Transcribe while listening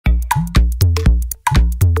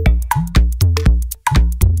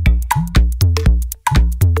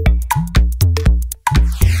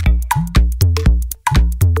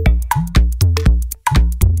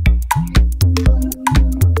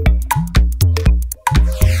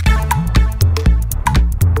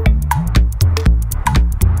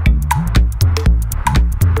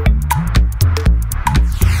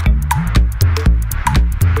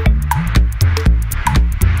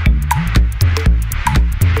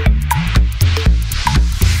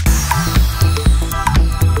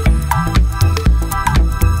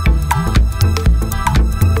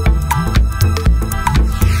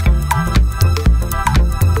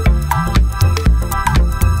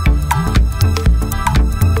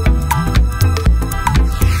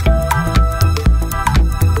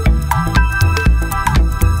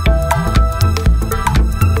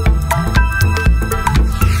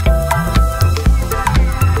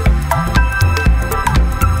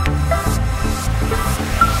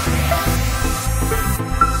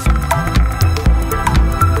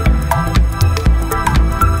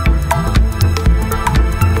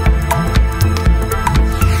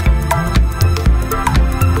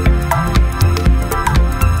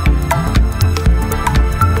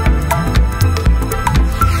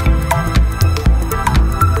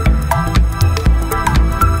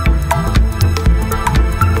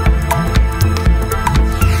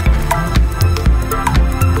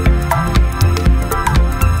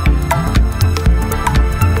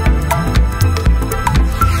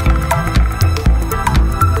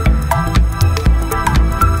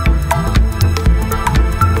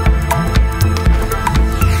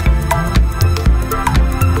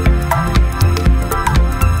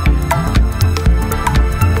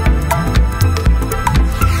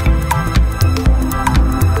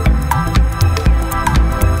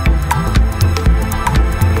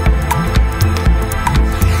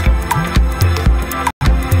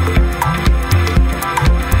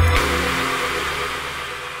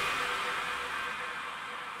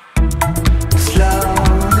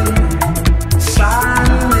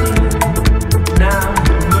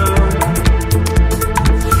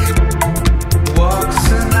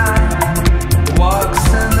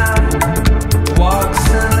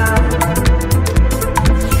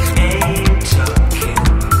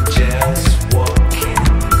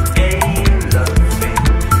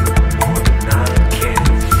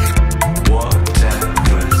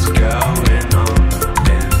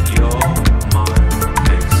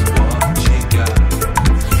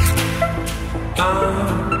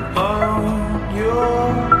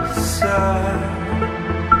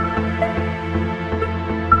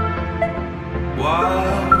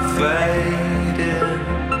while fading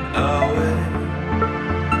away,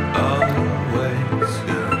 always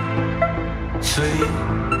good. Sweet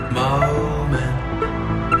moment,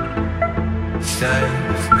 stay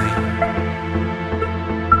with me.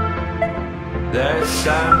 There's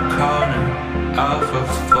some corner of a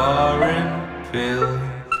foreign field.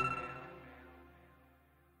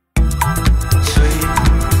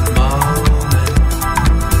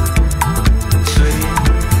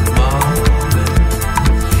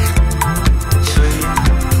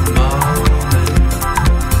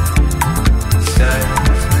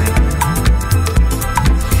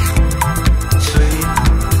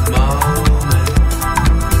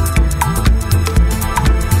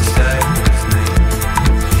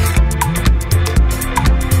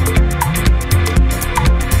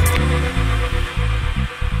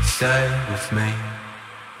 Stay with me.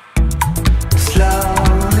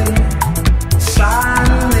 Slowly,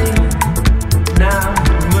 silently, now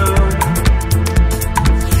the moon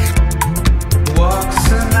walks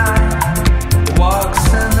the night, walks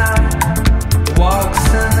the night, walks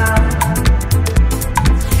the night.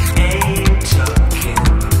 Ain't talking,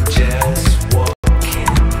 just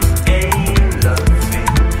walking. Ain't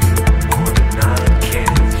loving more than I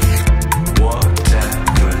can.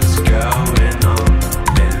 Whatever's going on,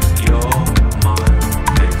 your mind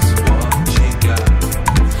is what you got.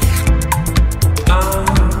 I'm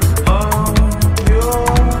on your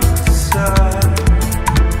side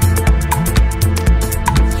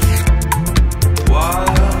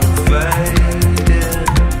while fading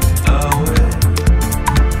away,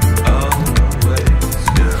 always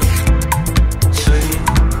good. Sweet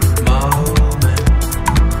moment,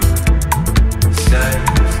 stay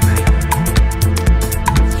with me.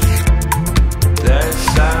 There's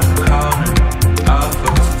some corner of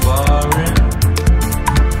a foreign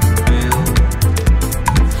field.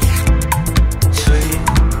 Sweet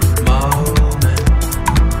moment,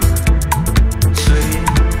 sweet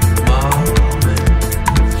moment,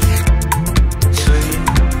 sweet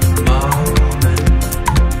moment,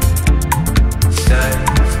 stay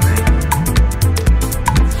with me.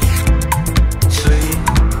 Sweet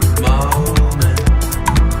moment,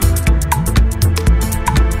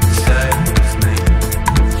 stay with me.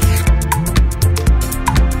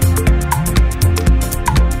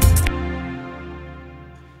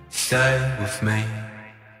 Stay with me.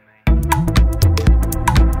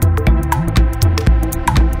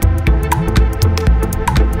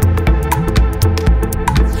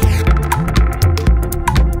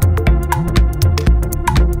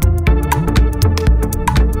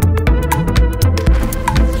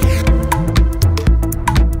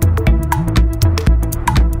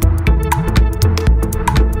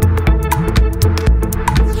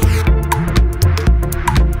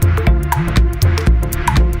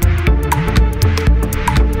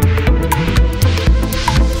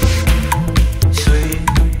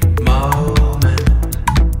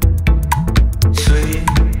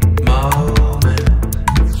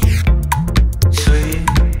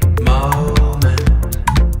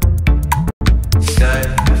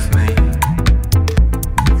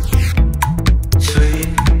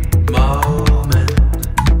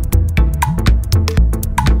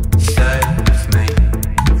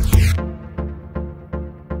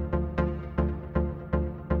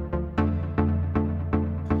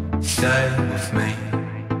 Stay with me.